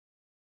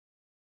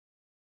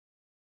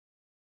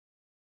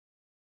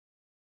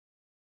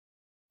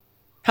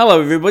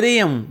Hello everybody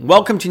and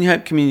welcome to New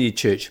Hope Community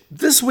Church.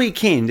 This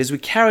weekend, as we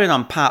carry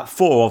on part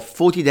 4 of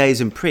 40 Days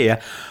in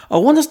Prayer, I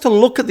want us to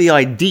look at the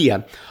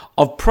idea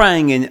of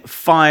praying in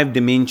 5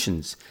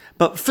 dimensions.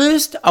 But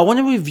first, I want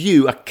to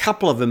review a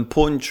couple of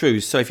important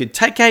truths. So if you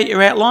take out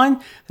your outline,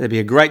 that'd be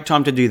a great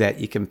time to do that.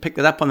 You can pick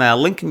that up on our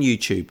link on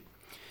YouTube.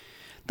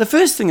 The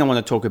first thing I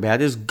want to talk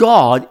about is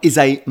God is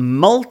a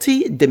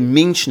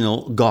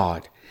multi-dimensional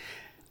God.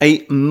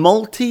 A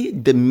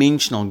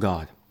multi-dimensional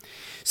God.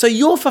 So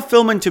your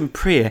fulfillment in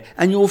prayer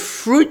and your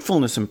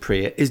fruitfulness in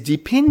prayer is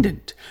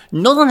dependent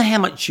not on how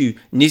much you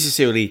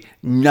necessarily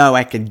know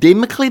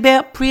academically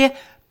about prayer,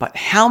 but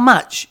how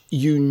much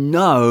you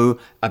know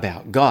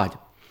about God.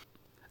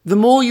 The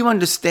more you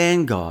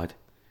understand God,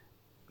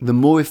 the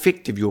more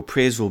effective your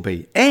prayers will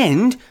be,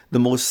 and the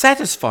more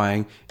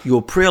satisfying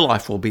your prayer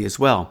life will be as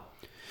well.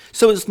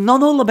 So it's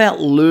not all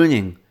about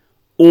learning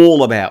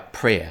all about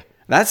prayer.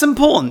 That's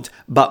important,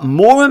 but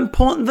more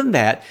important than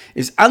that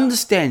is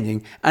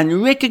understanding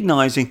and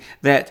recognizing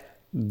that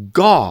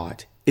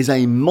God is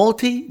a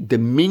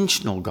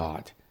multi-dimensional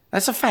God.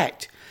 That's a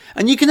fact.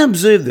 And you can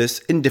observe this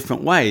in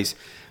different ways.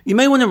 You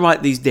may want to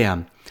write these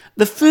down.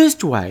 The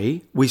first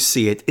way we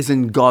see it is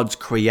in God's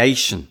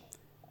creation.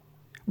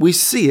 We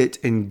see it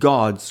in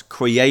God's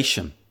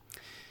creation.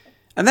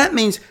 And that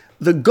means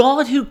the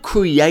God who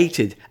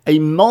created a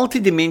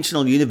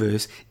multi-dimensional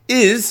universe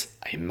is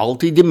a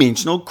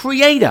multi-dimensional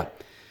creator.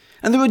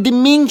 And there are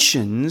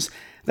dimensions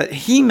that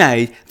he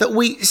made that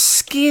we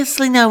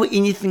scarcely know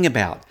anything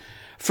about.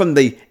 From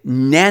the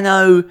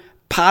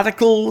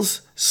nanoparticles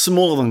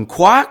smaller than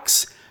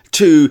quarks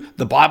to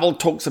the Bible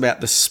talks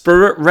about the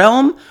spirit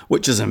realm,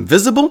 which is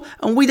invisible,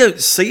 and we don't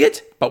see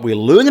it, but we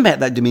learn about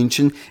that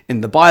dimension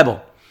in the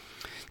Bible.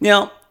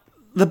 Now,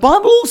 the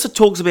Bible also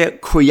talks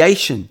about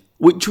creation,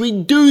 which we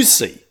do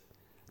see.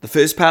 The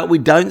first part we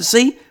don't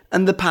see,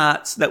 and the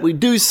parts that we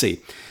do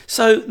see.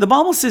 So the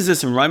Bible says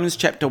this in Romans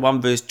chapter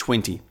 1 verse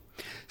 20.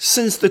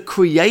 Since the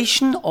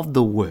creation of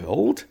the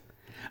world,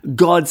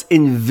 God's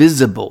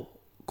invisible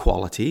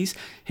qualities,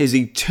 his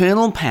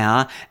eternal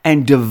power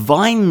and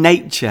divine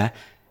nature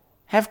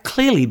have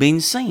clearly been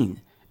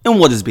seen in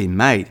what has been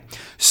made,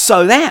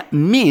 so that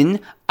men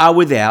are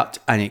without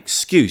an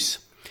excuse.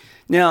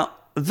 Now,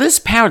 this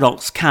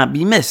paradox can't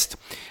be missed.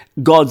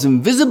 God's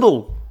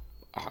invisible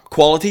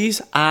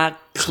qualities are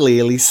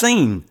clearly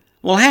seen.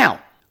 Well, how?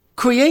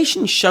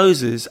 Creation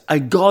shows us a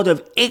God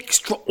of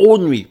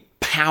extraordinary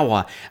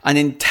power and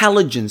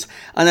intelligence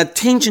and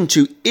attention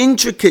to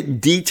intricate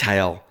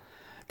detail.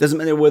 Doesn't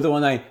matter whether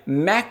on a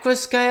macro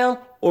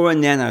scale or a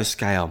nano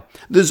scale.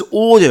 There's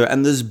order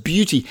and there's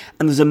beauty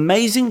and there's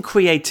amazing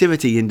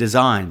creativity in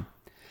design.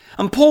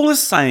 And Paul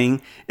is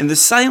saying in the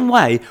same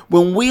way,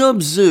 when we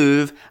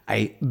observe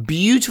a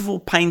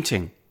beautiful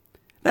painting,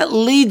 that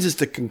leads us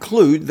to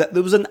conclude that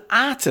there was an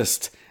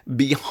artist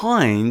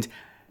behind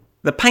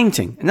the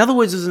painting. In other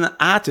words, there's an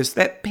artist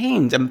that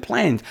penned and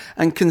planned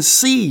and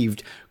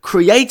conceived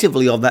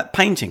creatively of that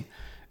painting.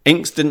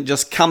 Inks didn't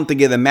just come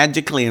together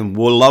magically and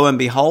well, lo and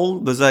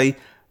behold, there's a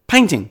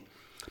painting.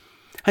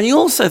 And he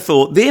also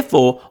thought,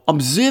 therefore,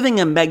 observing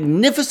a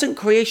magnificent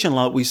creation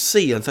like we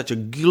see on such a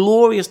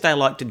glorious day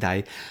like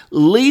today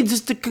leads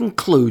us to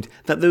conclude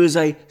that there is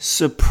a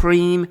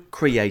supreme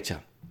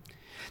creator.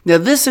 Now,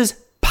 this is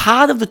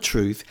part of the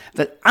truth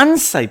that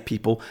unsaved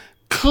people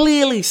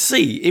clearly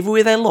see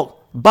everywhere they look.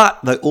 But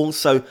they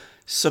also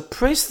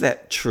suppress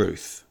that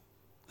truth.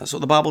 That's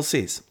what the Bible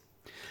says.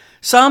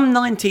 Psalm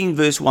 19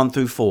 verse 1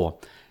 through 4.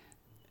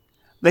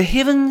 The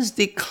heavens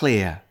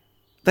declare,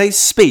 they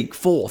speak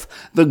forth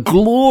the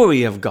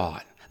glory of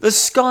God. The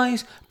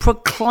skies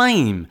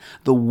proclaim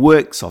the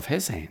works of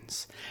his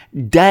hands.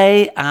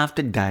 Day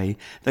after day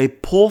they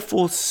pour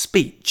forth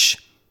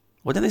speech.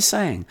 What are they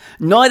saying?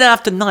 Night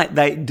after night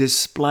they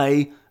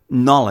display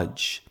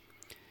knowledge.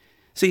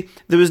 See,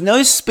 there is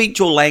no speech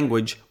or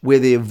language where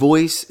their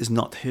voice is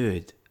not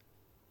heard.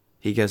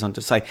 He goes on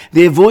to say,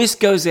 their voice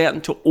goes out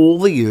into all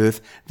the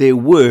earth, their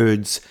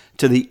words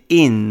to the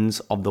ends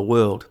of the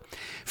world.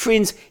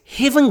 Friends,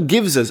 heaven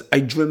gives us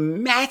a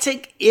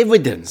dramatic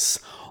evidence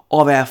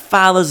of our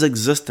Father's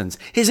existence,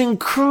 his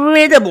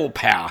incredible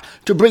power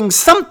to bring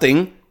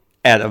something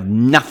out of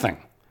nothing.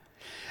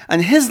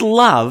 And his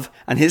love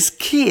and his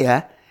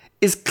care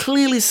is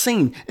clearly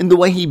seen in the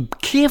way he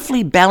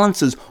carefully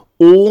balances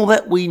all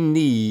that we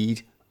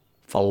need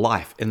for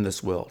life in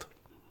this world.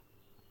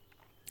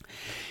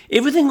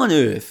 Everything on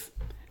earth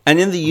and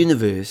in the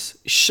universe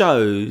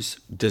shows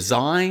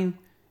design,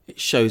 it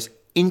shows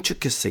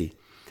intricacy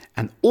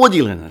and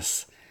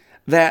orderliness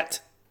that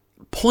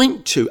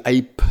point to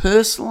a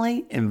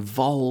personally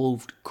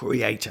involved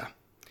creator.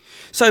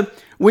 So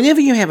whenever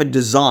you have a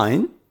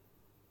design,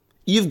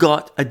 you've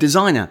got a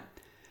designer.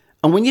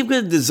 And when you've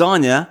got a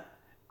designer,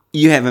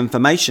 you have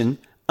information.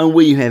 And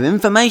where you have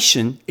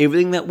information,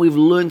 everything that we've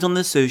learned on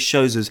this earth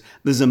shows us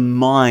there's a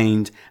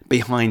mind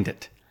behind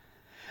it.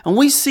 And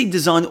we see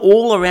design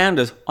all around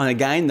us on,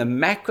 again, the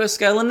macro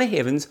scale in the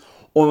heavens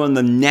or on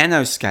the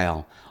nano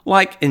scale,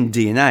 like in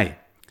DNA.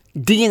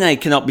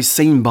 DNA cannot be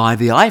seen by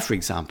the eye, for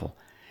example.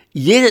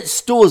 Yet it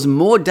stores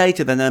more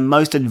data than the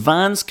most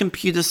advanced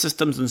computer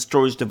systems and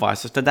storage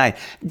devices today.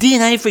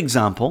 DNA, for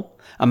example,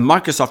 and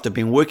Microsoft have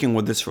been working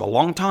with this for a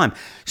long time,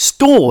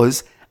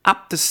 stores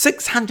up to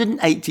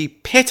 680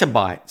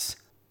 petabytes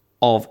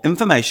of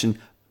information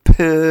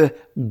per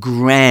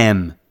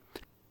gram.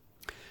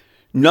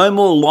 No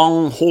more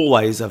long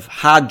hallways of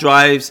hard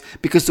drives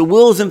because the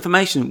world's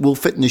information will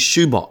fit in a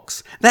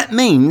shoebox. That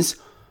means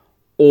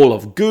all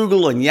of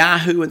Google and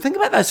Yahoo, and think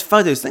about those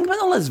photos, think about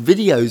all those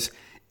videos,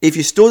 if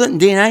you stored it in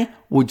DNA,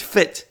 would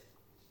fit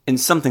in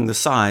something the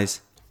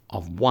size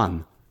of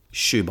one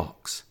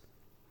shoebox.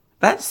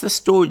 That's the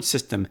storage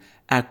system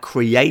our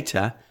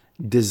Creator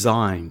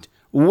designed,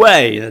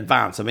 way in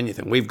advance of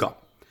anything we've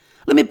got.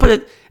 Let me put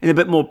it in a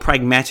bit more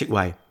pragmatic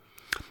way.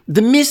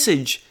 The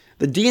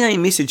DNA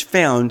message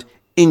found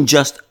in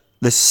just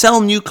the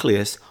cell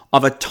nucleus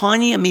of a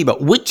tiny amoeba,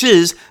 which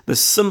is the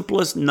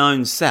simplest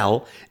known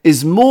cell,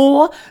 is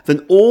more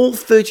than all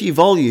 30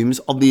 volumes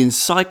of the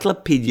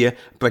Encyclopedia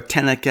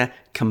Britannica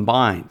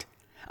combined.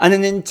 And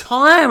an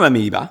entire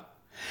amoeba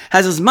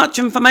has as much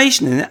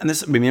information in it,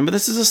 and remember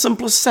this is the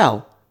simplest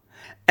cell,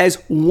 as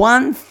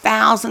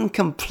 1,000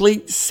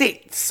 complete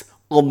sets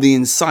of the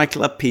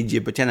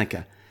Encyclopedia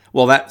Britannica.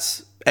 Well,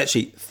 that's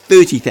actually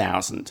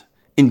 30,000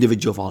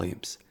 individual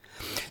volumes.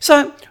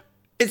 So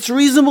it's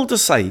reasonable to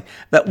say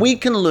that we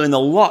can learn a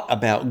lot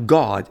about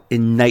God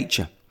in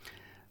nature.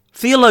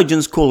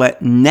 Theologians call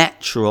that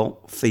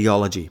natural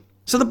theology.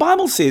 So the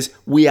Bible says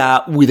we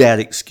are without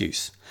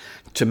excuse.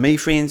 To me,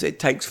 friends, it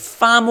takes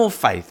far more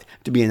faith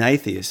to be an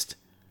atheist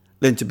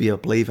than to be a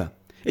believer.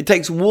 It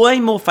takes way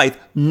more faith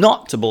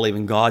not to believe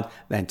in God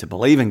than to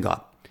believe in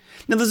God.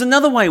 Now, there's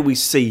another way we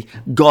see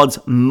God's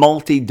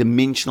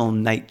multi-dimensional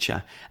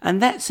nature,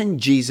 and that's in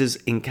Jesus'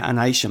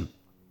 incarnation.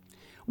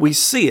 We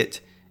see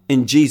it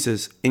in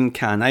Jesus'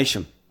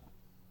 incarnation.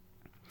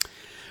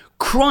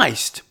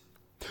 Christ,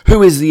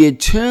 who is the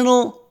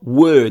eternal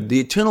Word,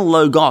 the eternal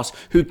Logos,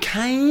 who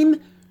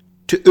came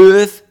to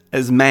earth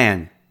as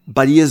man,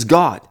 but he is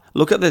God.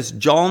 Look at this,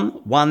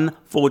 John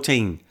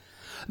 1:14.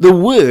 The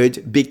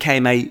Word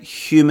became a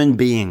human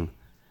being,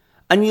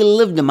 and he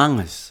lived among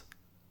us.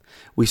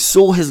 We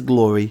saw his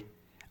glory,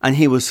 and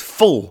he was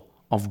full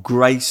of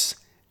grace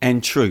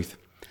and truth.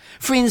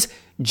 Friends,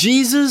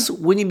 Jesus,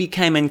 when he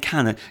became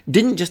incarnate,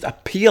 didn't just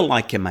appear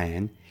like a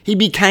man, he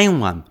became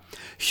one.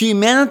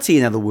 Humanity,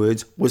 in other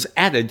words, was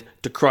added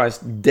to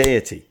Christ's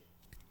deity.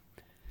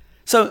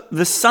 So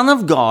the Son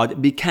of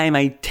God became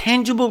a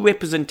tangible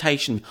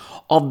representation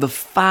of the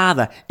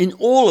Father in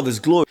all of his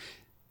glory.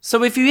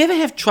 So if you ever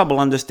have trouble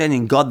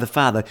understanding God the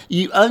Father,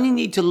 you only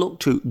need to look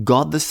to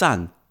God the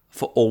Son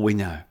for all we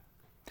know.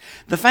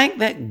 The fact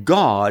that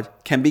God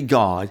can be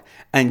God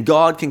and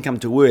God can come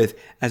to earth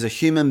as a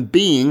human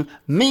being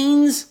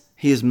means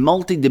he is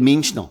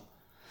multidimensional.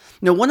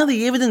 Now, one of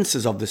the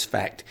evidences of this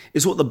fact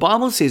is what the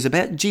Bible says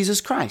about Jesus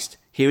Christ.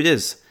 Here it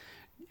is,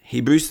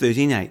 Hebrews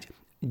 13:8.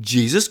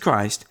 Jesus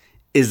Christ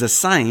is the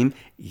same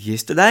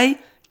yesterday,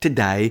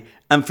 today,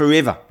 and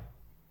forever.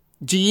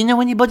 Do you know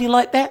anybody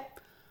like that?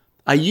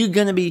 Are you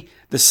going to be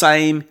the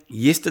same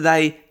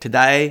yesterday,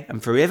 today,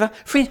 and forever?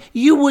 Friend,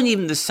 you weren't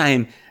even the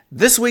same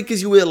this week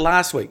as you were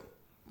last week.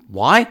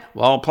 Why?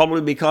 Well,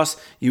 probably because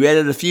you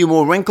added a few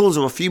more wrinkles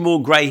or a few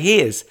more grey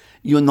hairs.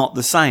 You're not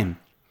the same.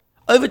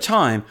 Over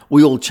time,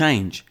 we all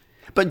change.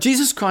 But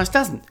Jesus Christ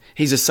doesn't.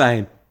 He's the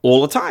same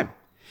all the time.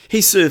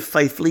 He served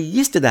faithfully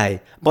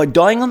yesterday by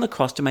dying on the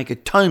cross to make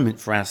atonement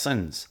for our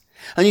sins.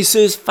 And he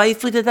serves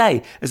faithfully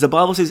today, as the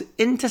Bible says,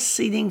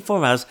 interceding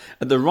for us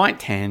at the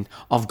right hand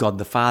of God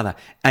the Father.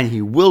 And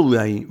he will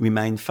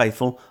remain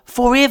faithful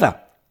forever.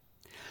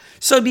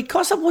 So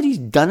because of what he's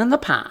done in the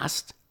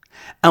past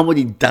and what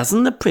he does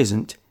in the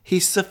present,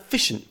 he's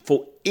sufficient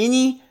for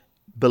any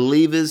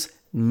believer's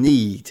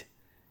need.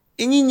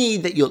 Any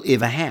need that you'll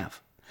ever have.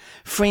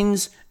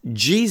 Friends,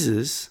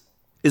 Jesus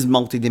is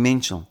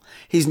multidimensional.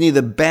 He's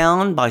neither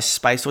bound by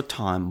space or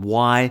time.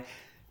 Why?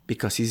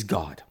 Because he's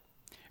God.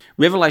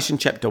 Revelation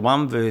chapter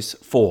 1 verse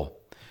 4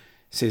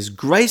 says,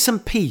 "Grace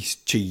and peace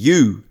to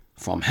you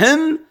from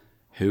him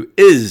who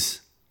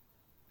is,"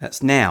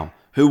 that's now,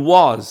 "who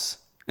was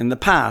in the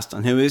past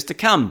and who is to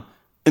come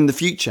in the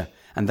future."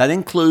 And that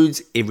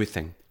includes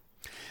everything.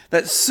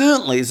 That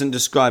certainly isn't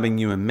describing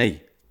you and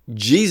me.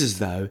 Jesus,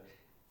 though,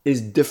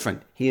 is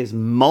different. He is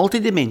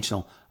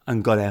multidimensional,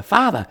 and God our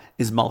Father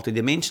is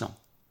multidimensional.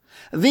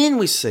 Then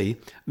we see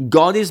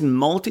God is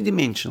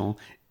multidimensional,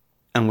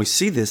 and we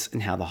see this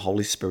in how the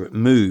Holy Spirit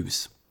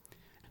moves.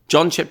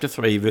 John chapter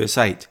 3 verse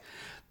 8.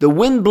 "The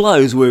wind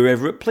blows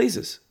wherever it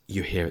pleases.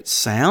 You hear its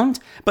sound,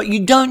 but you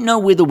don't know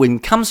where the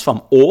wind comes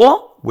from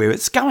or where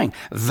it's going."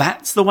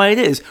 That's the way it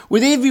is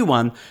with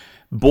everyone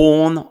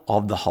born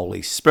of the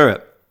Holy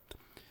Spirit.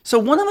 So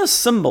one of the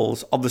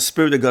symbols of the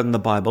Spirit of God in the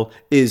Bible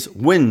is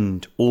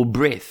wind or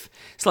breath.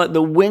 It's like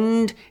the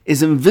wind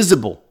is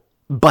invisible,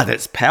 but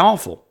it's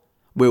powerful.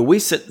 Where we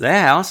sit in the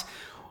house,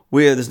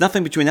 where there's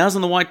nothing between us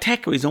and the white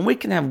tackeries, and we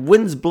can have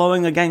winds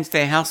blowing against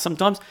our house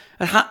sometimes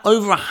at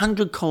over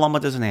 100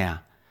 kilometers an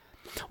hour.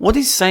 What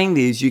he's saying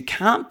there is you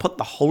can't put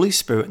the Holy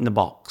Spirit in the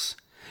box.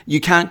 You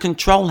can't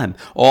control him.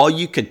 Or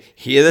you can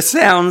hear the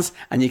sounds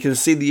and you can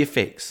see the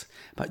effects.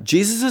 But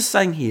Jesus is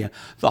saying here,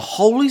 the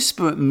Holy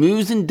Spirit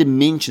moves in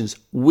dimensions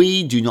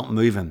we do not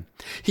move in.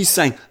 He's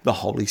saying the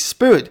Holy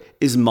Spirit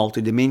is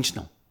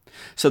multidimensional.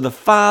 So the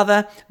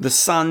Father, the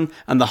Son,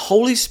 and the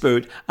Holy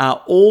Spirit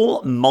are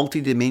all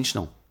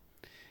multidimensional.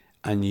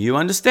 And you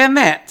understand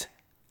that,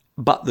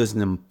 but there's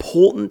an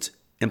important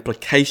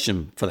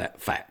implication for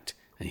that fact.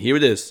 And here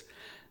it is.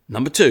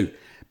 Number 2,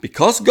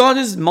 because God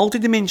is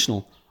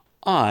multidimensional,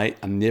 I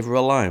am never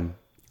alone.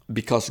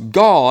 Because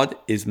God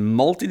is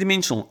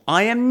multidimensional,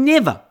 I am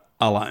never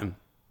alone.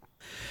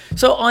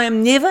 So I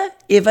am never,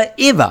 ever,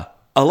 ever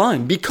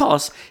alone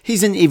because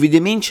he's in every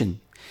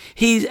dimension.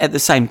 He's at the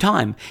same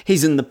time,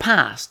 he's in the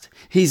past,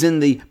 he's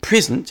in the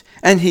present,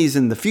 and he's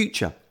in the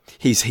future.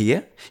 He's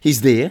here,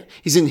 he's there,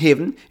 he's in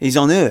heaven, he's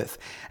on earth,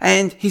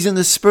 and he's in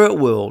the spirit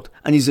world,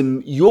 and he's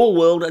in your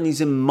world, and he's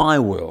in my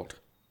world.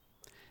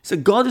 So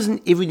God is in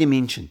every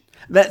dimension.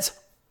 That's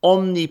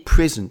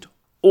omnipresent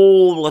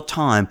all the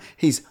time.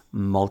 He's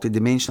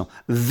multidimensional.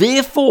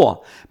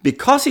 Therefore,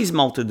 because he's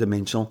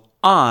multidimensional,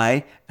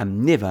 I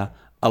am never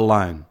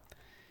alone.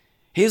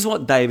 Here's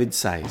what David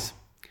says.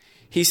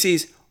 He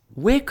says,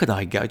 where could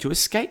I go to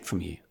escape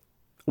from you?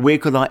 Where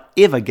could I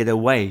ever get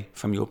away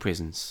from your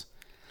presence?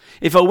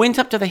 If I went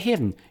up to the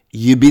heaven,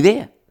 you'd be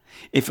there.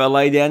 If I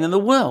lay down in the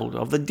world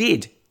of the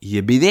dead,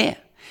 you'd be there.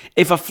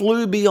 If I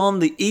flew beyond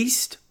the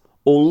east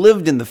or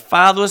lived in the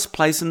farthest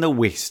place in the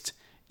west,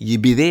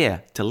 you'd be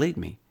there to lead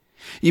me.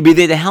 You'd be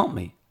there to help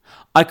me.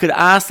 I could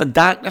ask the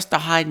darkness to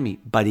hide me,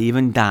 but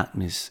even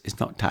darkness is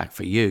not dark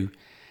for you.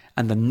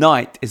 And the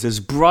night is as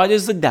bright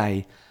as the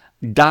day.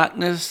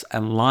 Darkness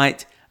and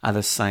light are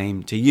the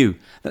same to you.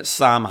 That's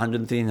Psalm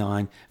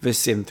 139, verse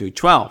 7 through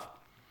 12.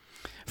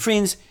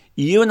 Friends,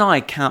 you and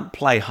I can't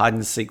play hide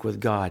and seek with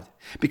God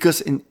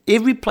because in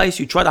every place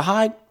you try to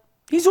hide,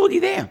 he's already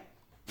there.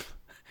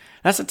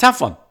 That's a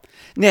tough one.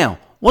 Now,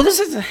 what does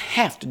this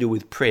have to do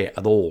with prayer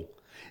at all?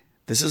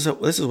 This is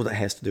what it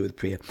has to do with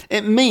prayer.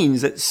 It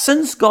means that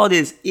since God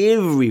is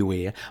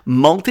everywhere,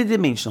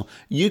 multidimensional,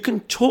 you can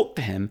talk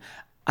to him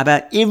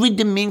about every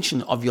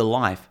dimension of your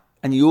life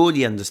and he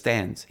already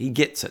understands. He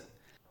gets it.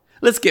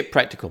 Let's get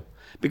practical.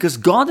 Because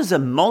God is a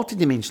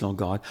multidimensional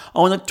God, I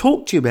want to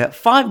talk to you about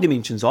 5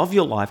 dimensions of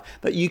your life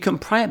that you can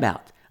pray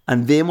about.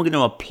 And then we're going to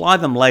apply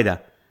them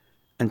later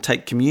and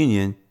take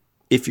communion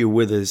if you're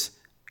with us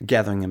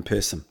gathering in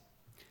person.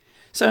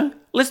 So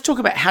let's talk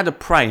about how to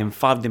pray in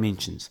 5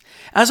 dimensions.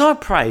 As I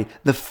pray,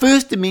 the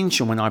first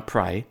dimension when I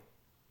pray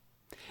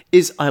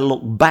is I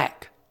look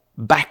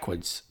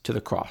backwards to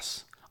the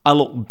cross. I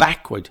look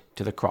backward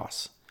to the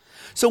cross.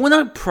 So when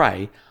I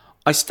pray,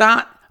 I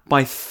start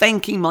by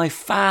thanking my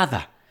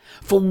Father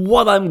for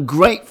what I'm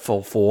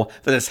grateful for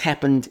that has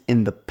happened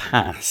in the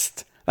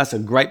past. That's a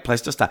great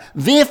place to start.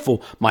 Therefore,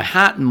 my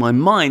heart and my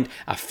mind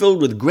are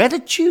filled with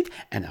gratitude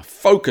and are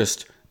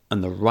focused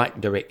in the right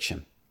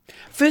direction.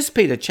 1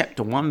 Peter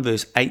chapter 1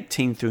 verse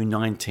 18 through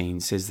 19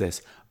 says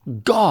this,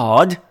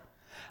 God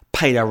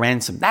paid a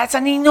ransom. That's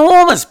an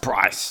enormous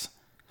price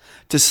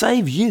to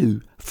save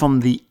you from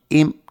the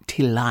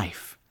empty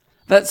life.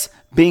 That's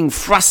being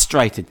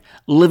frustrated,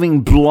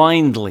 living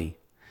blindly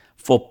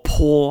for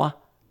poor,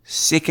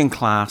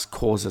 second-class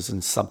causes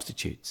and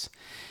substitutes.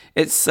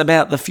 It's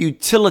about the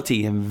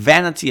futility and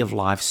vanity of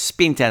life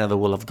spent out of the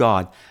will of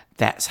God.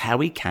 That's how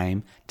he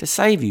came to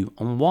save you.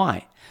 And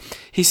why?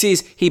 He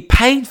says he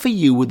paid for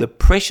you with the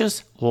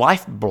precious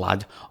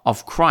lifeblood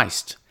of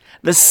Christ,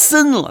 the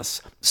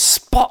sinless,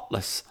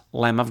 spotless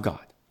Lamb of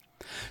God.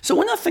 So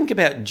when I think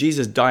about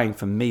Jesus dying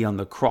for me on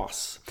the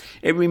cross,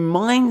 it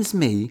reminds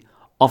me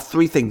of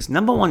 3 things.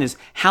 Number 1 is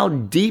how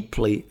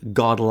deeply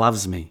God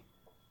loves me.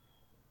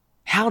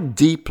 How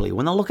deeply.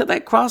 When I look at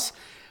that cross,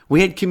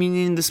 we had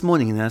communion this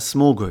morning in our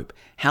small group.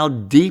 How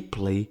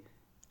deeply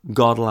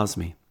God loves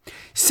me.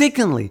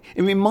 Secondly,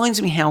 it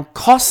reminds me how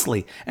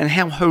costly and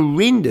how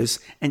horrendous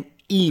and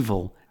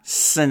evil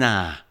sin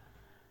are.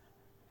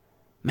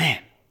 Man.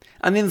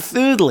 And then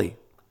thirdly,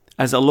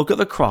 as I look at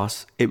the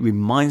cross, it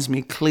reminds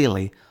me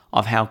clearly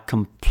of how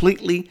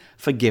completely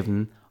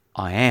forgiven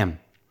I am.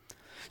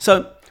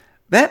 So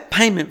that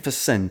payment for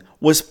sin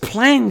was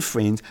planned,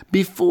 friends,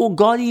 before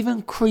God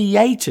even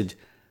created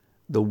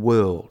the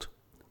world.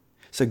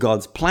 So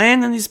God's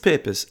plan and his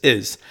purpose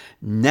is,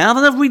 now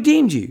that I've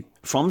redeemed you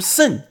from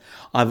sin,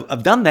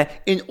 I've done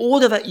that in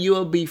order that you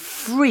will be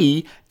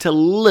free to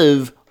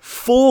live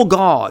for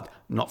God,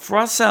 not for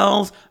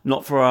ourselves,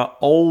 not for our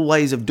old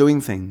ways of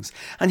doing things.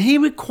 And he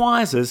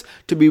requires us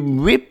to be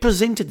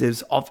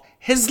representatives of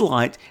his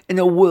light in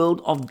a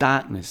world of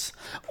darkness,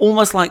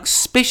 almost like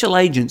special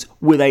agents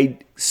with a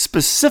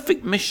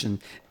specific mission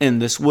in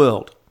this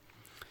world.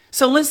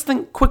 So let's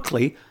think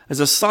quickly as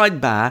a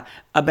sidebar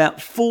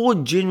about 4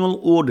 general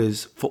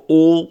orders for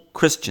all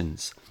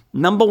Christians.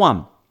 Number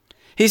 1,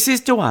 he says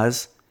to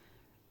us,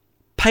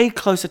 pay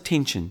close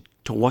attention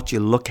to what you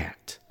look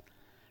at.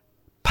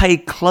 Pay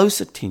close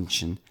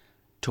attention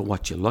to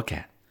what you look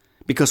at.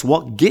 Because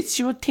what gets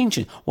your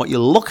attention, what you're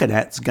looking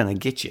at, is going to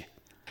get you.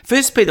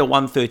 1 Peter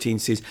 1:13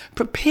 says,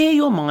 prepare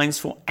your minds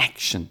for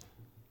action.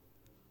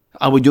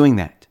 Are we doing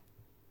that?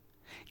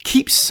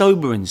 Keep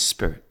sober in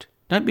spirit.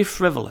 Don't be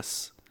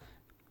frivolous.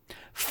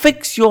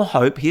 Fix your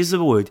hope, here's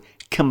the word,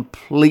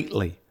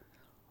 completely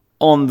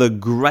on the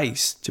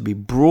grace to be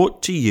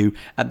brought to you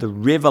at the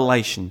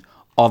revelation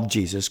of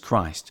Jesus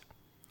Christ.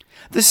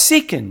 The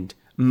second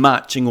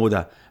marching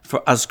order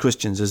for us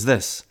Christians is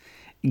this: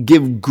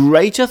 give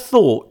greater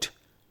thought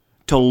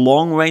to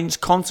long-range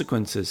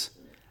consequences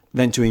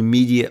than to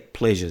immediate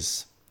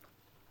pleasures.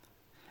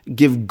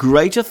 Give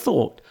greater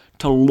thought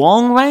to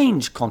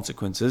long-range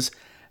consequences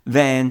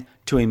than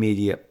to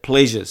immediate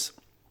pleasures.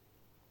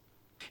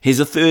 Here's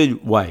a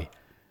third way,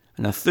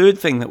 and a third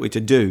thing that we're to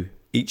do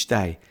each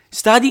day.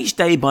 Start each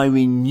day by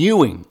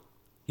renewing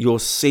your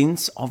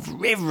sense of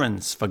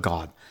reverence for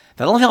God.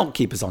 That'll help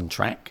keep us on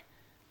track.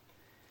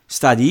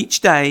 Start each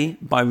day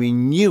by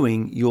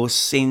renewing your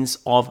sense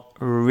of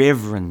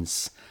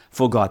reverence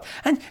for God.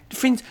 And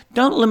friends,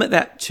 don't limit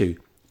that to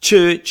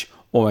church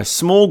or a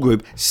small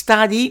group.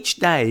 Start each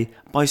day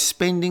by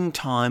spending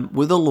time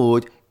with the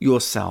Lord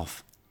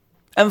yourself.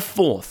 And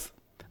fourth,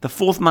 the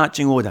fourth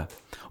marching order,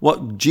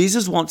 what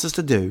Jesus wants us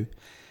to do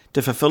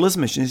to fulfill his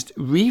mission is to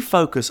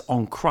refocus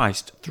on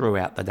Christ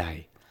throughout the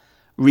day.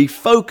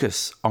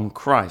 Refocus on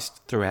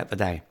Christ throughout the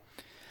day.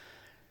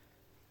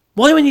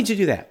 Why do we need to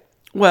do that?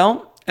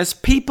 Well, as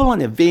people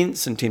and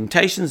events and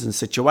temptations and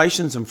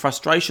situations and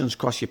frustrations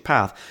cross your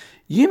path,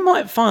 you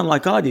might find,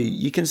 like I do,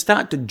 you can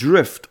start to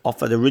drift off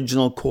that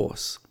original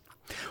course.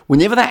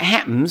 Whenever that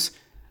happens,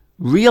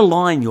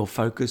 realign your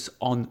focus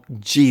on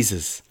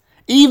Jesus.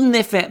 Even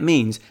if that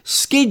means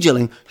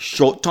scheduling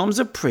short times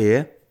of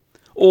prayer,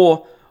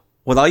 or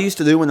what I used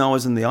to do when I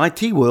was in the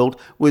IT world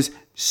was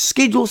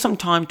schedule some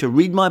time to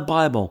read my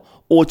Bible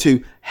or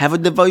to have a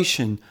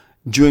devotion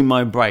during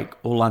my break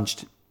or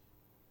lunch.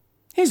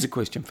 Here's a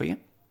question for you.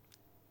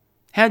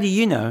 How do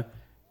you know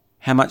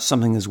how much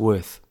something is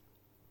worth?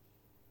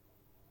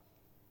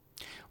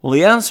 Well,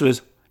 the answer is,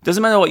 it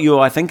doesn't matter what you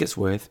or I think it's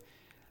worth.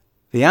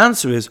 The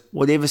answer is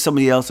whatever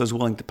somebody else is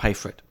willing to pay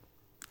for it.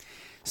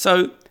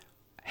 So,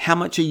 how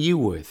much are you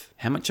worth?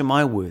 How much am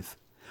I worth?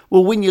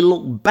 Well, when you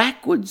look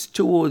backwards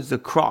towards the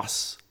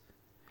cross,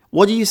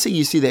 what do you see?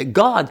 You see that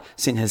God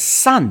sent his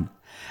Son,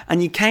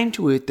 and he came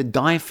to earth to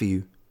die for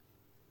you.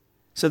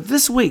 So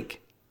this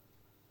week,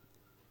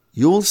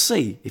 you'll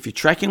see, if you're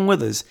tracking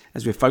with us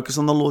as we focus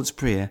on the Lord's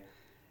Prayer,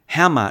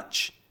 how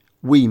much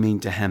we mean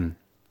to him.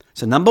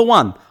 So number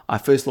one, I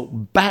first look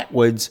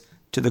backwards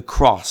to the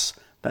cross.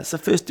 That's the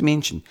first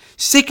dimension.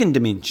 Second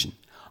dimension,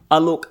 I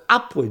look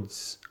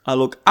upwards. I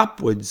look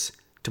upwards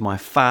to my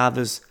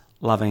Father's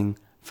loving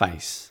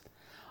face.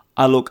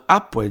 I look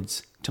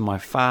upwards to my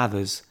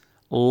Father's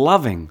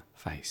loving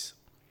face.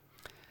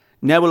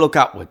 Now we look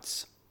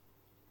upwards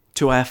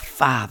to our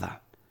Father.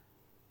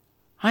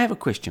 I have a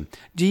question.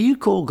 Do you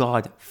call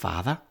God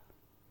Father?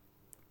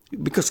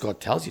 Because God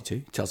tells you to.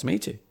 He tells me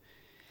to.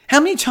 How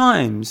many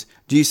times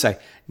do you say,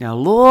 now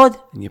Lord,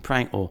 and you're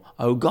praying, or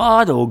oh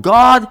God,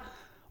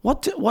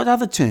 what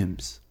other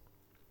terms?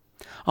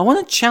 I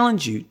want to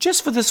challenge you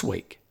just for this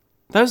week.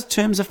 Those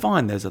terms are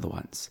fine, those are the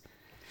ones.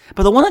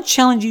 But I want to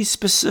challenge you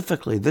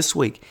specifically this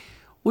week.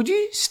 Would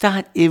you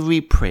start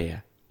every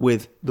prayer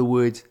with the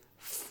words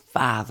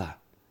Father?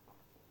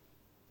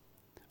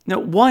 Now,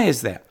 why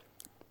is that?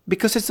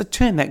 Because it's a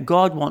term that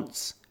God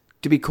wants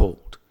to be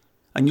called.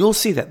 And you'll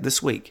see that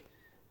this week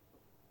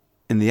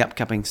in the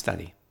upcoming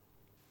study.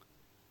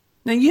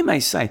 Now, you may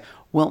say,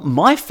 well,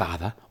 my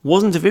father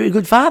wasn't a very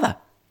good father.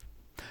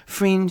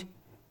 Friend,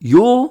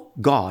 your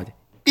God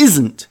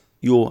isn't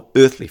your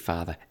earthly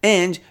father,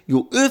 and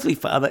your earthly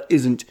father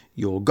isn't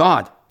your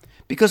God.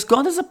 Because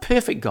God is a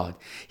perfect God.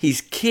 He's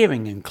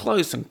caring and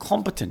close and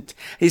competent.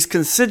 He's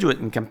considerate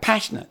and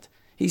compassionate.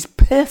 He's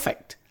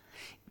perfect.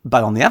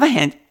 But on the other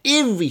hand,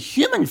 every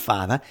human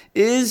father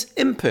is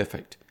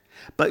imperfect.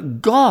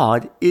 But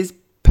God is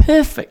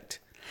perfect.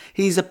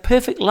 He's a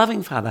perfect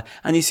loving father.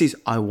 And he says,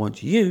 I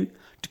want you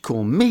to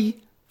call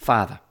me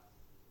Father.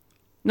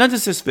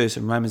 Notice this verse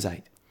in Romans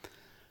 8.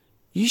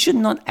 You should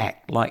not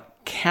act like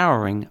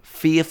cowering,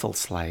 fearful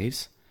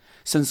slaves,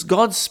 since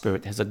God's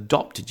Spirit has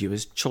adopted you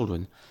as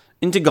children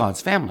into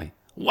God's family.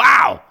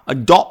 Wow!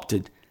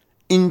 Adopted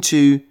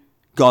into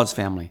God's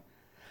family.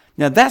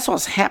 Now that's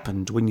what's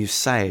happened when you're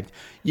saved.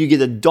 You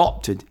get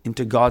adopted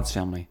into God's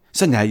family.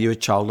 So now you're a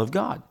child of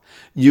God.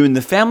 You're in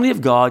the family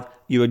of God,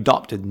 you're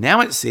adopted.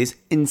 Now it says,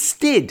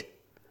 instead,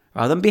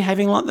 rather than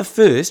behaving like the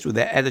first with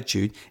that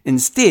attitude,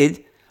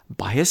 instead,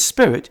 by His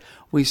Spirit,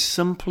 we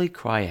simply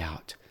cry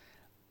out,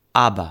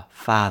 Abba,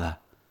 Father.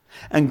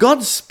 And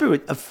God's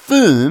Spirit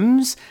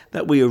affirms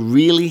that we are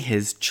really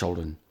His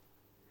children.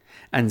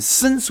 And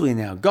since we're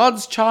now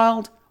God's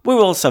child, we're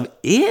also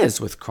heirs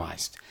with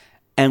Christ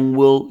and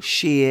will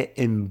share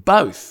in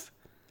both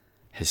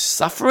His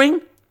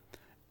suffering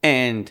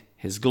and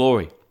His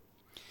glory.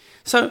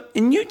 So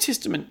in New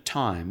Testament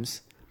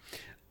times,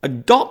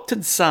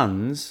 adopted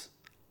sons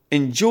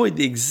enjoyed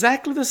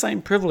exactly the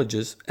same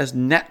privileges as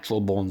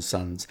natural-born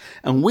sons,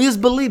 and we as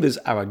believers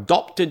are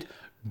adopted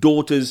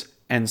daughters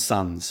and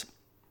sons.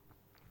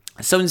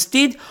 So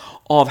instead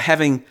of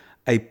having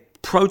a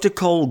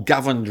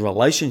protocol-governed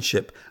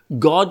relationship,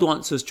 God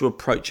wants us to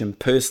approach him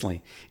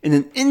personally, in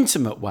an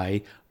intimate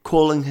way,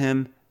 calling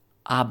him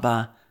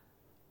Abba,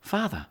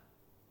 Father.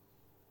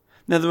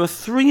 Now, there are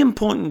three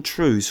important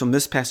truths from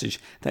this passage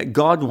that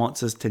God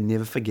wants us to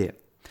never forget.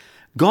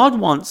 God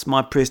wants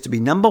my prayers to be,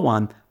 number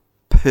one,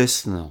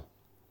 personal.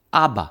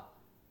 Abba,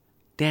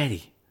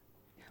 Daddy.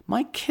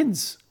 My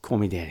kids call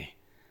me Daddy.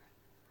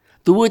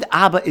 The word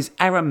Abba is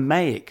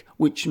Aramaic,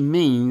 which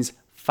means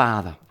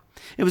father.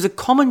 It was a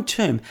common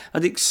term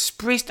that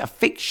expressed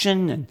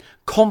affection and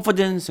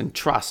confidence and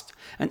trust.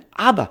 And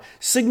Abba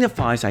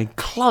signifies a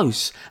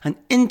close and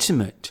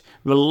intimate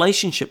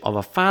relationship of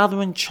a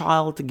father and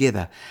child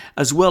together,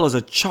 as well as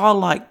a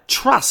childlike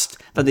trust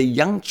that a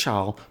young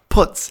child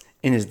puts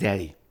in his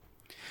daddy.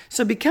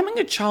 So becoming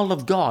a child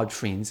of God,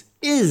 friends,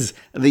 is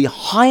the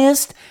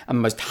highest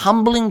and most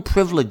humbling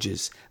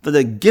privileges that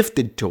are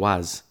gifted to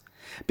us.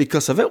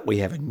 Because of it, we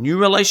have a new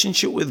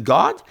relationship with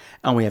God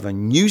and we have a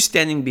new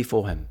standing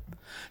before him.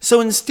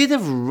 So instead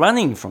of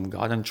running from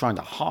God and trying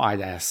to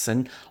hide our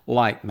sin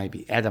like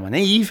maybe Adam and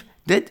Eve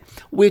did,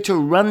 we're to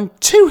run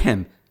to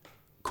him,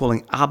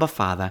 calling Abba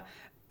Father,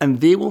 and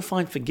there we'll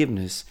find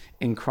forgiveness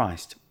in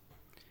Christ.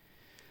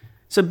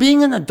 So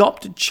being an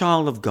adopted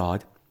child of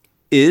God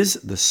is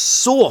the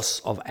source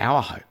of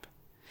our hope.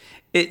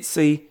 It's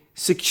the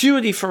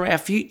security for our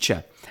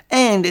future,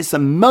 and it's a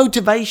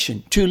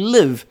motivation to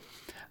live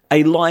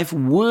a life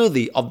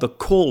worthy of the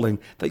calling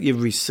that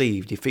you've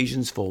received,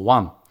 Ephesians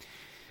 4:1.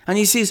 And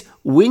he says,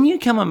 when you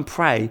come and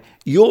pray,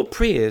 your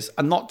prayers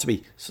are not to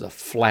be sort of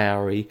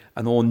flowery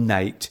and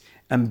ornate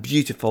and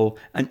beautiful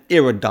and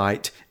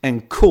erudite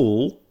and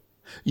cool.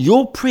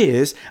 Your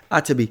prayers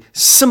are to be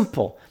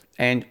simple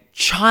and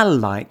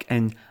childlike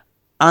and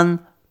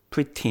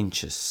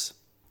unpretentious.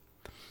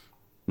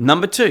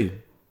 Number two,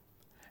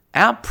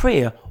 our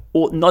prayer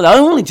ought not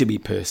only to be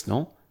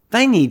personal,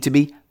 they need to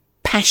be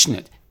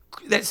passionate.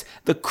 That's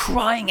the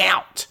crying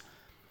out.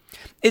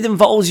 It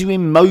involves your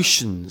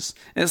emotions.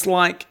 It's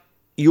like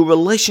your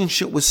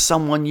relationship with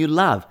someone you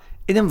love.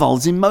 It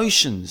involves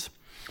emotions.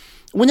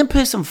 When a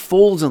person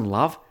falls in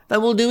love, they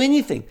will do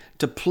anything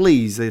to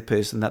please the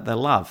person that they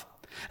love.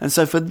 And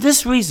so for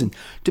this reason,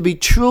 to be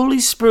truly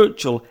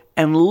spiritual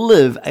and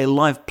live a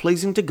life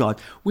pleasing to God,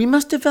 we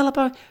must develop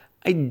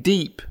a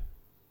deep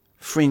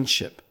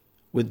friendship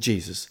with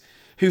Jesus,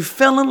 who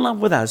fell in love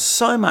with us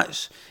so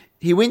much,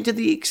 he went to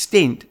the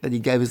extent that he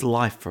gave his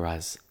life for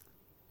us.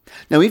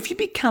 Now, if you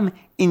become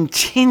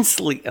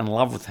intensely in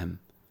love with him,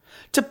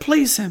 to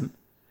please him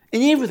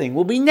in everything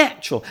will be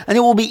natural and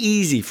it will be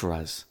easy for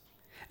us.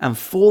 And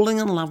falling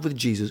in love with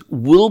Jesus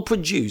will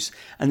produce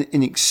an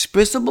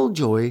inexpressible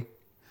joy,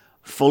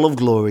 full of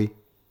glory,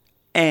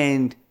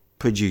 and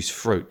produce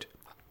fruit.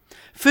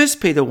 1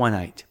 Peter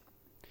 1:8.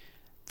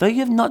 Though you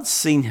have not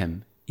seen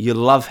him, you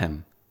love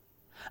him.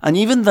 And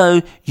even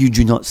though you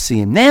do not see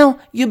him now,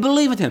 you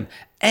believe in him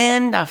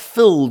and are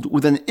filled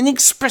with an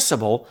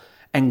inexpressible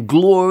and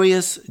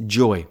glorious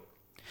joy.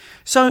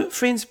 So,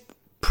 friends,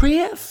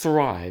 prayer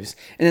thrives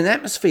in an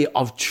atmosphere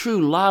of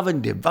true love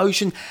and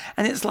devotion,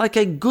 and it's like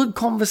a good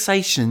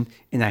conversation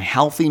in a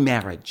healthy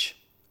marriage.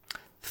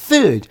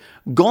 Third,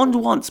 God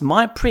wants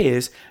my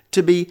prayers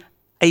to be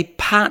a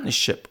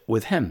partnership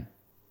with him.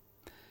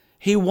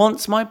 He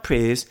wants my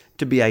prayers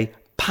to be a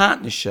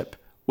partnership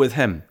with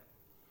him.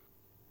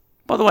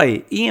 By the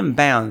way, Ian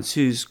Bounds,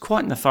 who's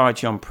quite an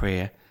authority on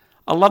prayer,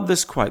 I love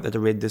this quote that I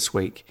read this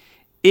week.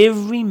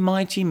 Every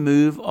mighty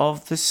move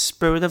of the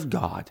Spirit of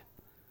God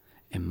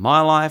in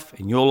my life,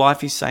 in your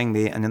life, he's saying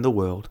there, and in the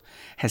world,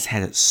 has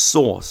had its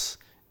source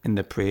in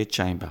the prayer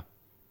chamber.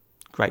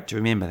 Great to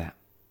remember that.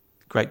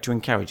 Great to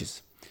encourage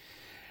us.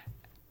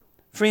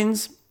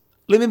 Friends,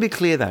 let me be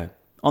clear though.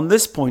 On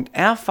this point,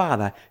 our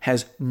Father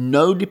has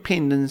no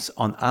dependence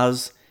on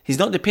us. He's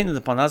not dependent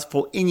upon us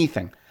for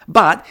anything,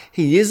 but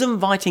he is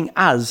inviting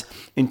us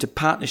into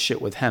partnership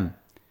with him.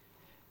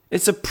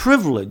 It's a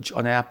privilege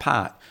on our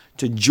part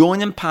to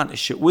join in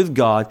partnership with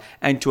God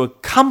and to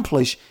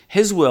accomplish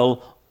his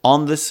will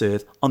on this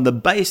earth on the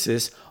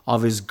basis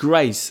of his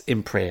grace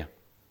in prayer.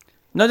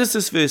 Notice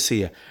this verse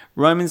here,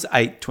 Romans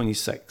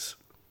 8:26.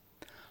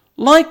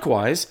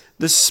 Likewise,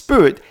 the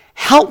Spirit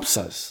helps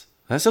us.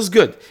 This is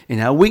good. In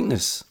our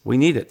weakness, we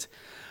need it.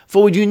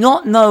 For we do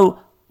not know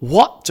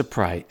what to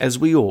pray as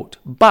we ought,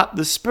 but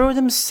the Spirit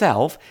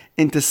himself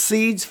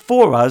intercedes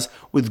for us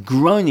with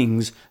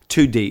groanings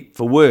too deep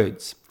for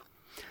words.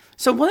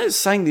 So what it's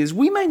saying is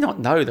we may not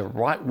know the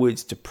right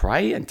words to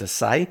pray and to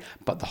say,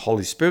 but the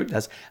Holy Spirit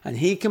does, and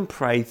he can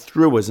pray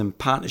through us in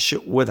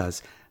partnership with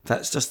us.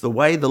 That's just the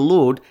way the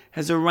Lord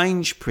has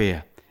arranged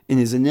prayer in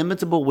his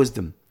inimitable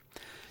wisdom.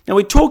 Now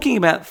we're talking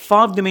about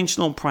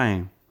 5-dimensional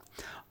praying.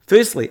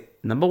 Firstly,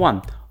 number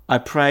one, I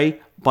pray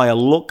by a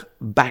look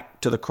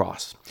back to the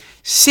cross.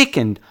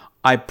 Second,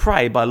 I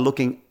pray by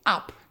looking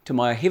up to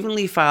my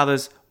Heavenly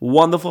Father's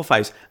wonderful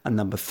face. And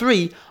number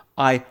three,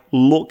 I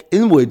look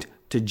inward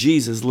to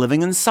Jesus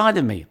living inside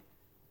of me.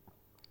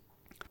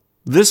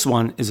 This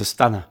one is a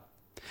stunner.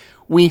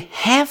 We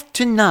have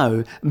to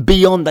know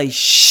beyond a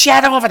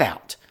shadow of a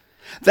doubt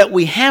that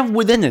we have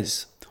within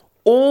us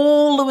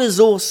all the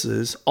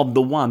resources of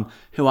the one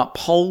who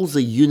upholds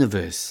the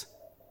universe.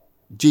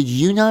 Did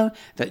you know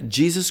that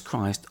Jesus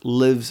Christ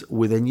lives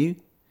within you?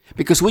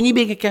 Because when you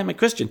become a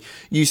Christian,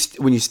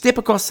 when you step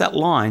across that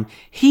line,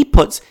 he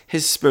puts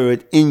his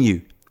Spirit in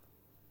you.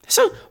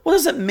 So what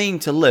does it mean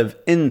to live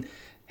in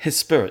his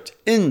Spirit,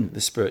 in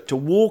the Spirit, to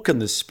walk in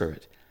the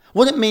Spirit?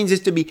 What it means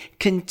is to be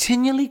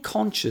continually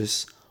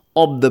conscious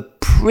of the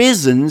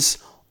presence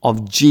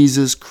of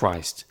Jesus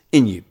Christ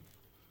in you.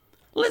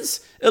 Let's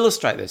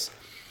illustrate this.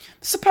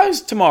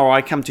 Suppose tomorrow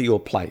I come to your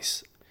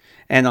place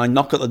and I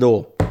knock at the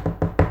door,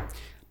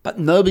 but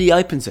nobody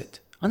opens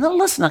it. And then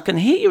listen, I can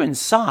hear you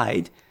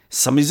inside.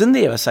 Somebody's in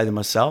there, I say to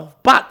myself,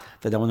 but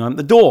they don't want to open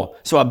the door.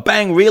 So I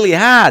bang really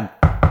hard.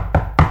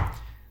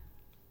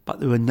 But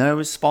there were no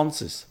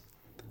responses.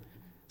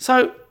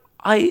 So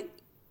I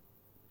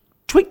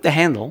tweak the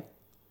handle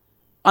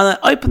and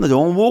I open the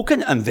door and walk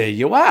in, and there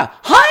you are.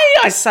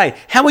 Hi, I say,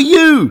 how are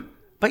you?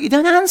 But you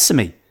don't answer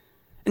me.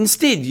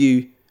 Instead,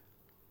 you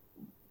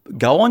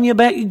go on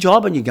about your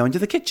job and you go into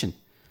the kitchen.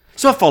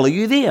 So I follow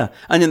you there.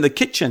 And in the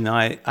kitchen,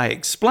 I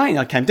explain,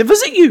 I came to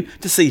visit you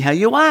to see how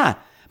you are.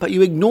 But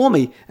you ignore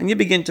me and you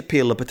begin to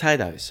peel the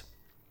potatoes.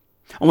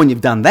 And when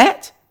you've done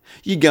that,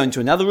 you go into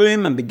another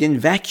room and begin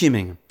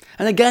vacuuming.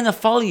 And again, I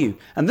follow you.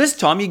 And this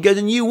time you go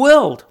to New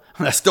World.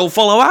 And I still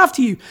follow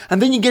after you.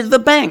 And then you get to the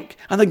bank.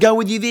 And I go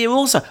with you there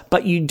also.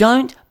 But you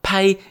don't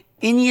pay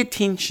any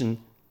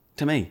attention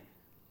to me.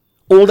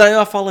 All day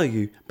I follow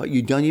you, but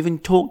you don't even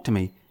talk to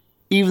me,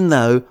 even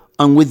though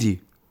I'm with you.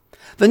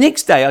 The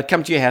next day I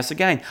come to your house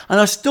again, and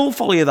I still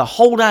follow you the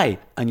whole day,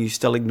 and you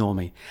still ignore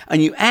me.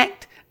 And you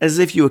act as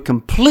if you were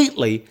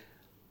completely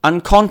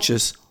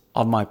unconscious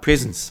of my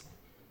presence.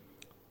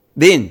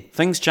 Then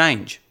things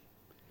change.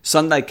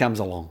 Sunday comes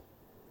along.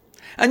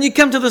 And you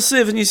come to the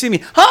service and you see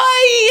me.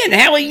 Hi, and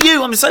how are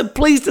you? I'm so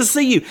pleased to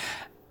see you.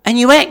 And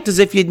you act as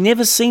if you'd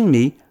never seen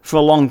me for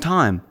a long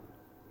time.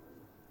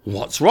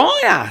 What's wrong?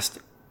 I asked.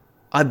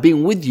 I've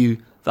been with you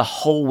the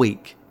whole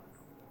week.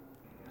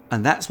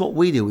 And that's what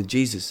we do with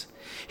Jesus.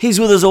 He's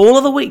with us all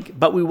of the week,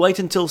 but we wait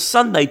until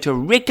Sunday to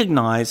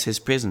recognize his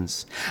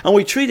presence. And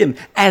we treat him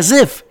as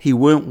if he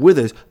weren't with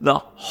us the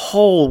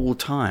whole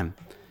time.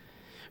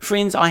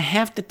 Friends, I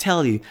have to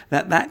tell you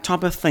that that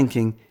type of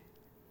thinking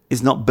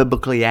is not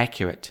biblically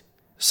accurate.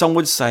 Some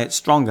would say it's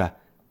stronger.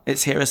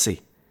 It's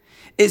heresy.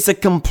 It's the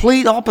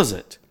complete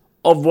opposite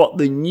of what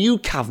the new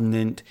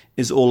covenant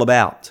is all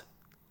about.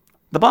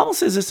 The Bible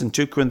says this in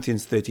 2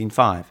 Corinthians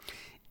 13:5.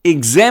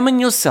 Examine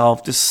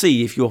yourself to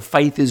see if your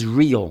faith is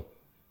real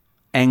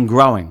and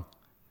growing.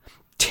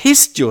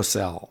 Test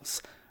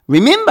yourselves.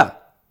 Remember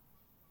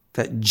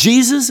that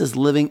Jesus is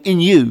living in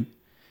you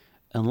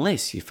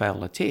unless you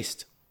fail a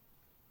test.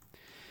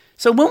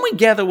 So when we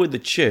gather with the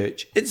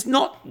church, it's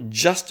not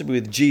just to be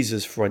with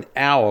Jesus for an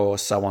hour or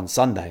so on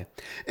Sunday.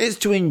 It's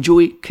to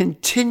enjoy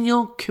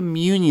continual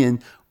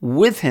communion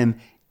with him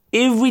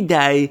every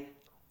day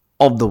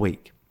of the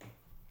week.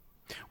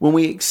 When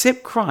we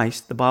accept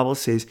Christ, the Bible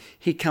says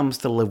he comes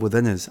to live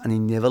within us and he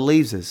never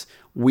leaves us.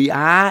 We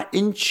are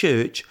in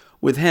church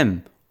with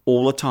him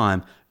all the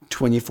time,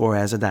 24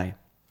 hours a day.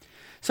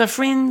 So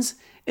friends,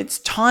 it's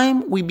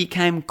time we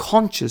became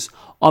conscious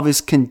of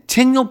his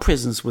continual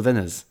presence within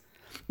us,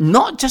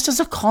 not just as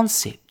a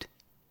concept,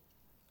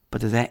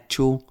 but as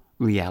actual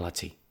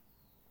reality.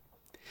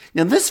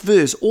 Now this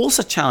verse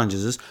also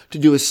challenges us to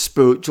do a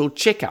spiritual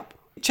checkup.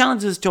 It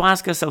challenges us to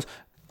ask ourselves,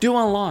 do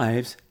our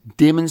lives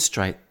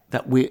demonstrate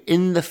that we're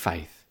in the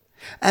faith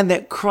and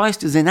that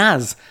Christ is in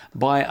us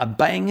by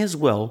obeying his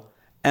will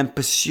and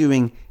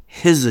pursuing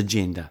his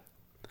agenda?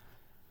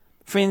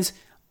 Friends,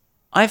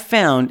 I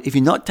found if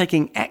you're not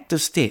taking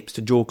active steps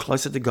to draw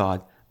closer to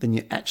God, then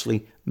you're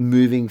actually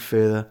moving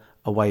further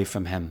away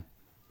from him.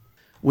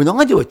 When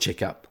I do a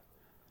checkup,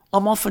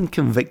 I'm often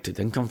convicted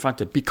and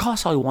confronted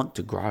because I want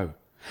to grow.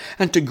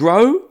 And to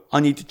grow, I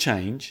need to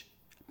change,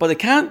 but I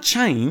can't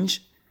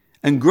change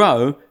and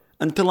grow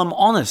until I'm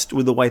honest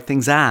with the way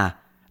things are,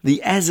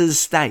 the as-is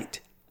state.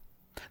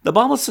 The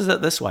Bible says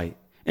it this way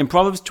in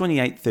Proverbs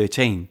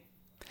 28:13.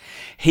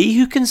 He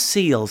who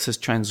conceals his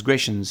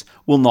transgressions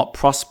will not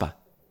prosper,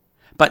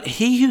 but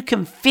he who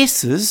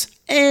confesses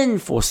and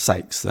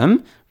forsakes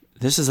them,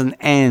 this is an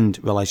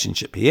and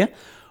relationship here,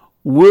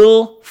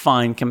 will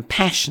find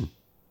compassion.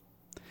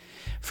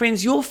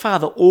 Friends, your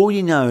Father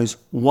already knows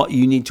what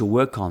you need to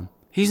work on.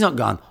 He's not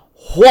going,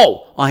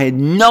 whoa, I had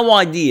no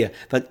idea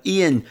that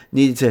Ian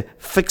needed to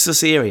fix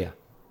this area.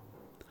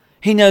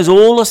 He knows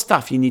all the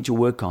stuff you need to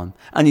work on,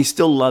 and he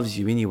still loves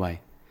you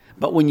anyway.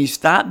 But when you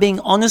start being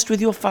honest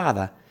with your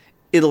Father,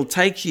 it'll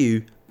take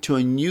you to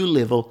a new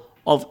level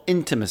of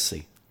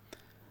intimacy.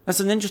 That's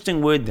an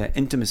interesting word there,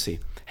 intimacy.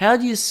 How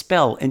do you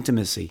spell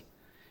intimacy?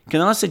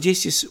 Can I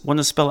suggest you want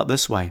to spell it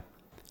this way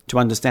to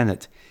understand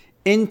it?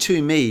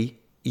 Into me,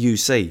 you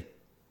see.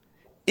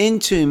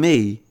 Into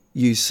me,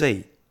 you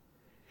see.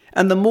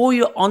 And the more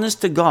you're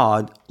honest to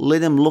God,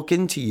 let Him look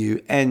into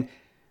you and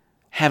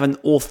have an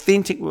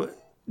authentic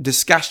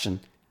discussion,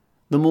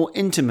 the more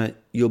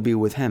intimate you'll be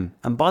with Him.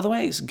 And by the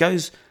way, it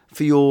goes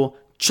for your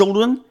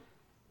children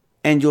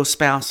and your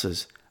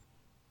spouses.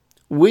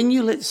 When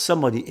you let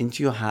somebody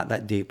into your heart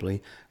that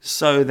deeply,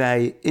 so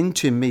they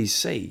into me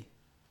see,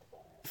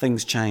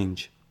 things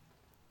change.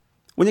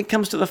 When it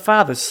comes to the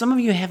Father, some of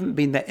you haven't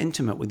been that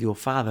intimate with your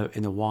Father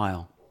in a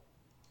while.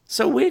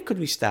 So where could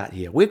we start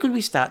here? Where could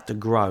we start to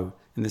grow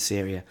in this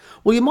area?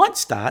 Well, you might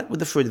start with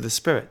the fruit of the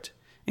Spirit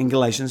in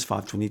Galatians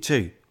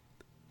 5:22.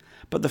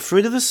 But the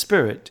fruit of the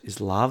Spirit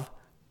is love,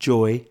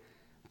 joy,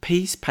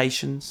 peace,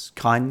 patience,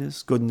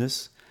 kindness,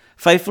 goodness,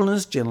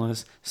 faithfulness,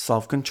 gentleness,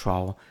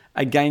 self-control.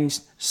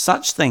 Against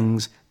such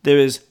things there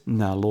is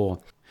no law.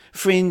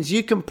 Friends,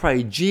 you can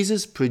pray,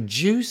 Jesus,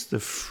 produce the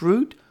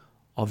fruit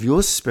of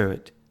your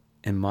Spirit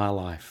in my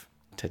life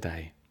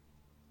today.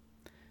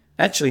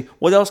 Actually,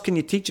 what else can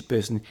you teach a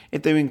person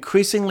if they're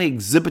increasingly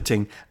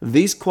exhibiting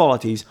these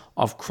qualities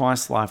of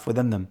Christ's life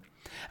within them?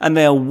 And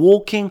they are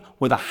walking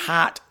with a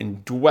heart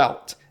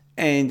indwelt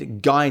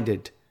and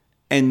guided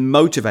and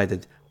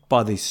motivated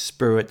by the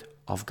Spirit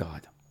of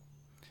God.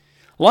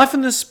 Life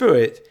in the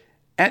Spirit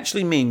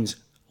actually means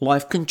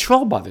life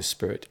controlled by the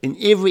Spirit in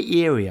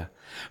every area,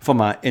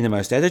 from our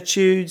innermost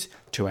attitudes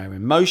to our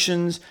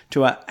emotions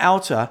to our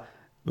outer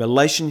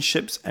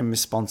relationships and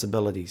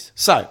responsibilities.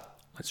 So,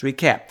 let's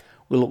recap.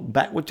 We look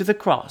backward to the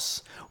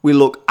cross. We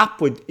look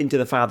upward into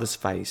the Father's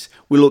face.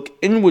 We look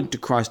inward to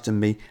Christ and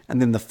me.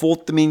 And then the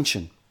fourth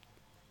dimension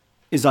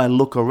is I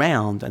look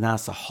around and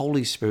ask the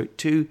Holy Spirit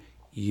to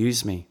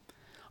use me.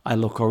 I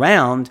look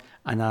around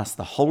and ask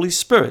the Holy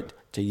Spirit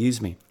to use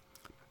me.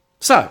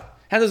 So,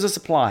 how does this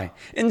apply?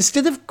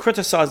 Instead of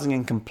criticizing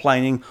and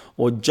complaining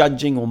or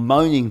judging or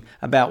moaning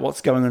about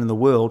what's going on in the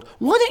world,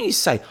 why don't you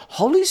say,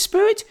 Holy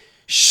Spirit,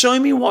 show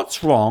me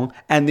what's wrong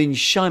and then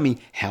show me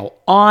how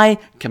I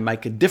can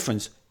make a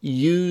difference.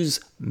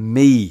 Use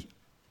me.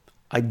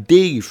 I dare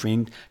you,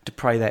 friend, to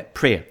pray that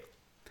prayer.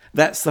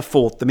 That's the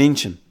fourth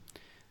dimension.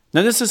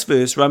 Notice this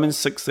verse, Romans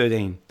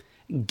 6:13.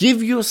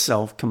 Give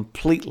yourself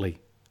completely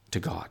to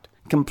God.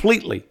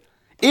 Completely.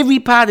 Every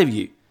part of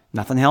you.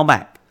 Nothing held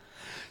back.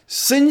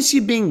 Since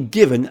you've been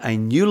given a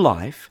new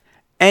life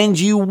and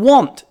you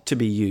want to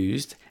be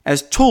used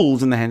as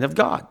tools in the hand of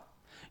God.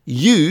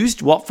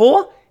 Used what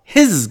for?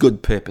 His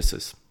good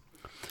purposes.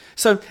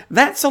 So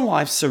that's a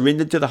life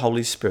surrendered to the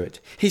Holy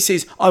Spirit. He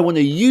says, I want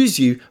to use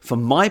you for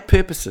my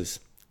purposes.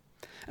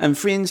 And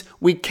friends,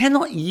 we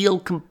cannot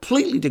yield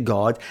completely to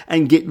God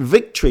and get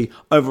victory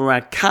over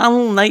our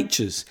carnal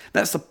natures.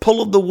 That's the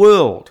pull of the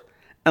world.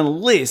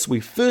 Unless we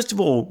first of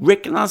all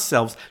reckon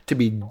ourselves to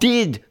be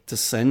dead to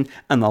sin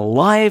and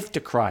alive to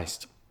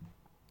Christ.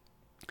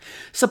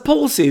 So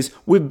Paul says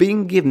we've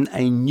been given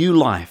a new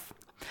life.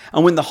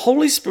 And when the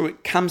Holy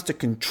Spirit comes to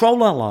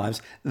control our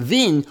lives,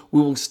 then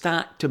we will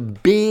start to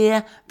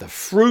bear the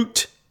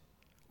fruit,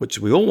 which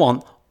we all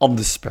want, of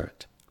the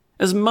Spirit.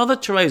 As Mother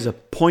Teresa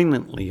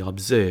poignantly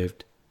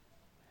observed,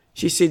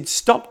 she said,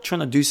 stop trying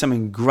to do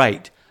something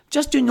great.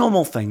 Just do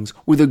normal things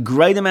with a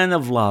great amount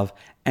of love,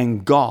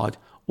 and God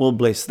will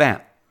bless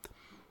that.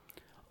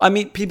 I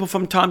meet people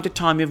from time to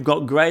time who've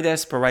got great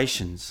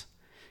aspirations.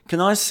 Can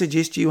I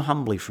suggest to you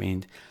humbly,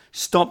 friend,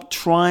 stop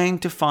trying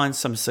to find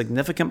some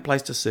significant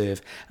place to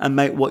serve and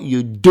make what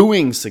you're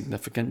doing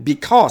significant,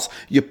 because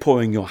you're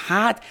pouring your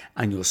heart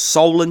and your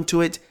soul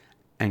into it,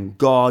 and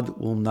God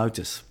will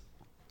notice.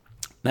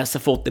 That's the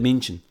fourth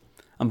dimension.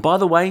 And by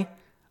the way,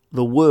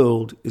 the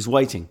world is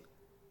waiting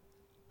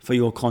for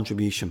your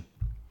contribution.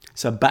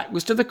 So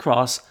backwards to the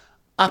cross,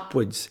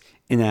 upwards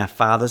in our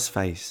Father's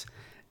face.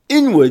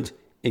 Inward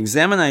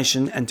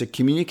examination and to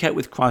communicate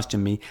with Christ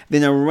in me,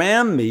 then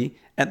around me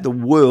at the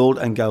world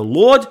and go,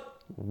 Lord,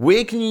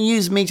 where can you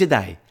use me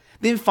today?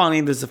 Then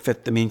finally there's the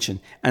fifth dimension,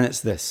 and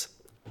it's this.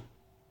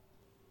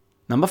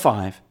 Number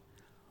 5,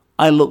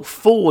 I look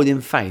forward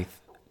in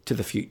faith to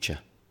the future.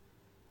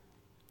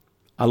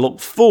 I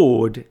look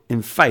forward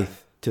in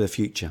faith to the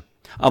future.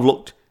 I've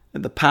looked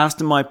at the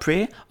past in my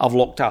prayer. I've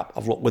looked up.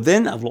 I've looked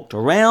within. I've looked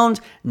around.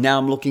 Now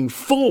I'm looking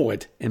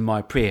forward in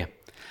my prayer.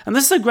 And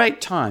this is a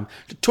great time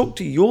to talk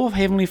to your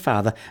Heavenly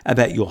Father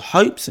about your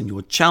hopes and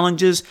your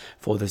challenges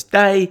for this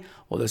day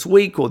or this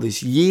week or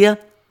this year.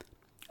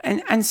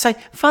 And say,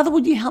 Father,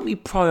 would you help me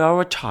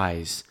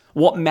prioritize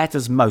what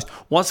matters most?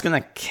 What's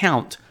going to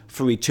count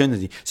for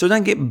eternity? So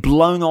don't get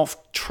blown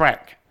off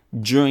track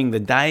during the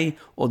day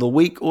or the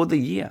week or the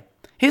year.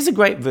 Here's a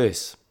great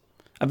verse,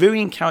 a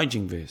very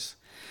encouraging verse.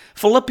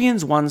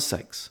 Philippians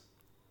 1:6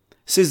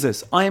 says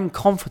this, I am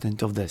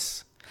confident of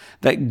this,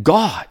 that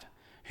God,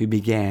 who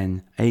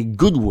began a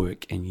good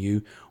work in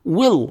you,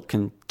 will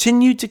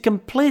continue to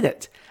complete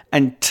it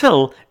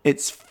until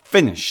it's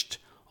finished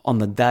on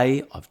the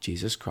day of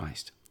Jesus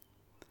Christ.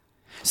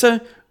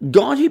 So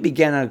God, who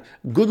began a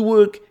good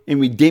work in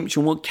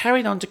redemption, will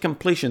carry it on to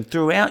completion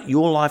throughout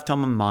your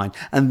lifetime and mine,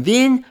 and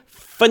then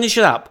finish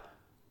it up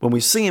when we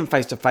see Him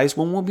face to face,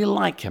 when we'll be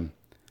like Him.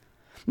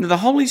 Now, the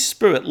Holy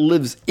Spirit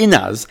lives in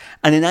us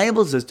and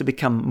enables us to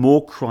become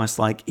more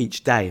Christ-like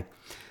each day.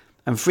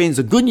 And friends,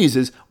 the good news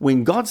is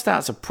when God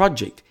starts a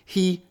project,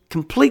 He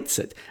completes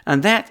it.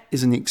 And that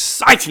is an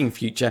exciting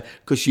future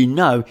because you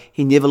know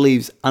He never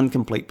leaves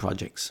incomplete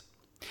projects.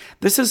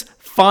 This is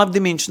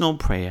 5-dimensional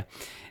prayer,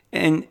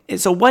 and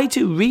it's a way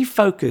to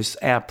refocus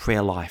our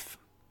prayer life.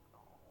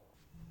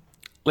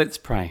 Let's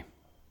pray.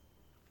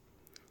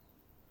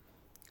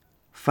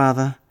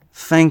 Father,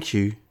 thank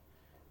you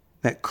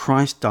that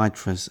Christ died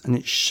for us, and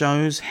it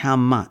shows how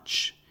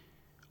much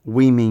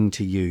we mean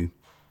to you.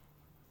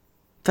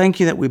 Thank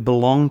you that we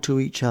belong to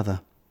each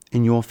other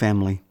in your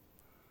family,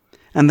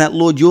 and that,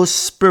 Lord, your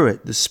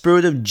Spirit, the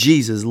Spirit of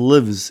Jesus,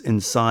 lives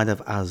inside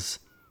of us.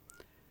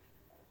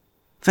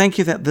 Thank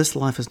you that this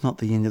life is not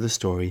the end of the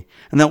story,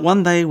 and that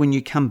one day when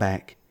you come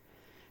back,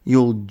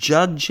 you'll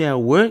judge our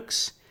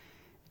works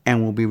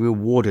and will be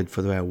rewarded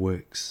for our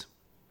works.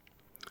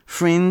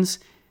 Friends,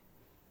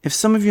 if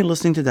some of you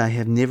listening today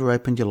have never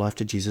opened your life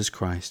to Jesus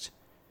Christ,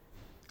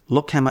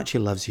 look how much He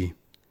loves you.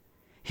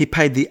 He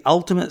paid the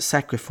ultimate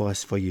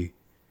sacrifice for you.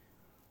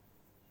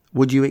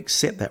 Would you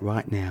accept that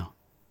right now?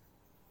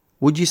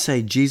 Would you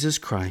say, Jesus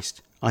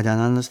Christ, I don't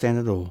understand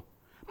it all,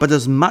 but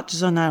as much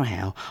as I know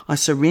how, I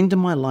surrender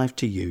my life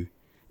to you.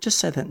 Just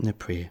say that in a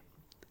prayer.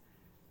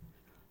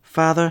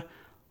 Father,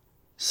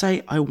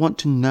 say, I want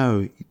to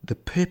know the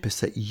purpose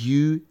that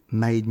you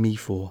made me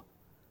for.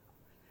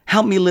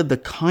 Help me live the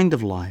kind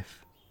of life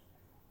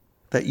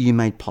that you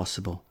made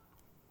possible.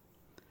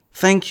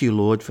 Thank you,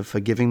 Lord, for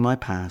forgiving my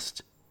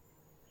past.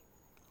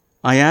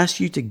 I ask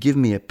you to give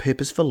me a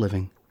purpose for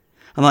living,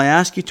 and I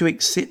ask you to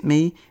accept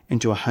me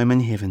into a home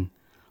in heaven.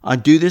 I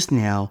do this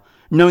now,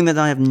 knowing that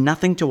I have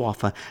nothing to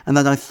offer and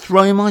that I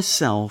throw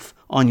myself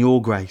on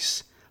your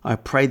grace. I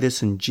pray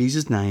this in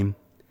Jesus' name.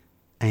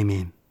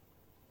 Amen.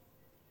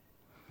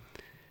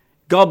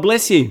 God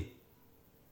bless you.